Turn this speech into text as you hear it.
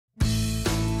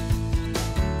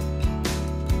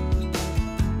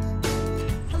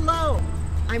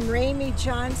I'm Ramey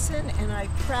Johnson, and I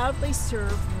proudly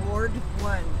serve Ward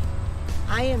 1.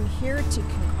 I am here to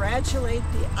congratulate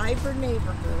the Eiber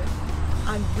neighborhood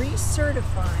on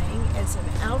recertifying as an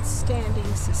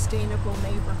outstanding sustainable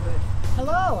neighborhood.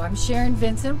 Hello, I'm Sharon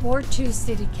Vincent, Ward 2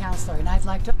 City Councilor, and I'd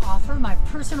like to offer my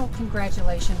personal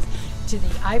congratulations to the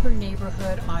Eiber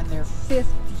neighborhood on their 5th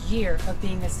year of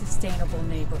being a sustainable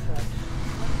neighborhood.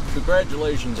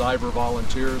 Congratulations, Eiber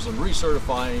volunteers, on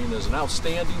recertifying as an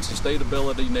outstanding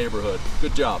sustainability neighborhood.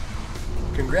 Good job.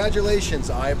 Congratulations,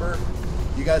 Eiber.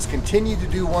 You guys continue to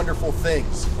do wonderful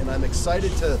things, and I'm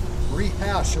excited to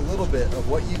rehash a little bit of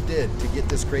what you did to get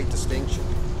this great distinction.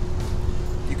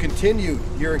 You continued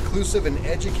your inclusive and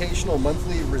educational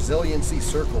monthly resiliency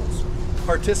circles,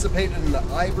 participated in the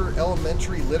Eiber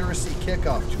Elementary Literacy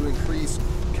Kickoff to increase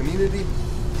community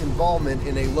involvement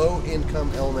in a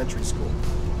low-income elementary school.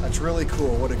 That's really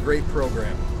cool. What a great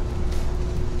program.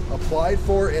 Applied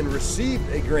for and received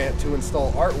a grant to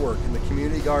install artwork in the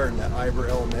community garden at Eiber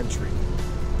Elementary.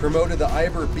 Promoted the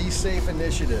Eiber Be Safe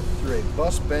initiative through a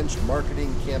bus bench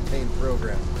marketing campaign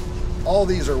program. All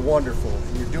these are wonderful,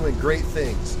 and you're doing great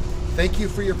things. Thank you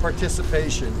for your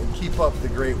participation, and keep up the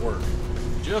great work.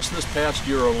 Just this past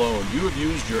year alone, you have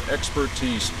used your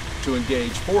expertise to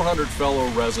engage 400 fellow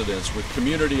residents with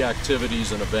community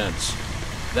activities and events.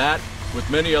 That, with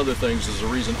many other things, is the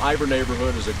reason Eiber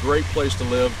neighborhood is a great place to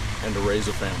live and to raise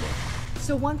a family.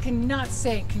 So one cannot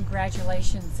say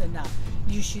congratulations enough.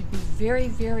 You should be very,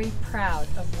 very proud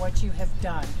of what you have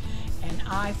done. And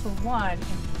I, for one,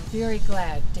 am very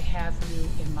glad to have you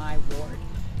in my ward.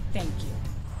 Thank you.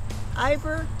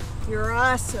 Eiber, you're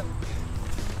awesome.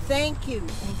 Thank you,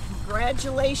 and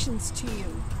congratulations to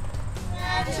you.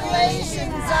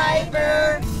 Congratulations,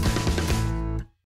 Eiber!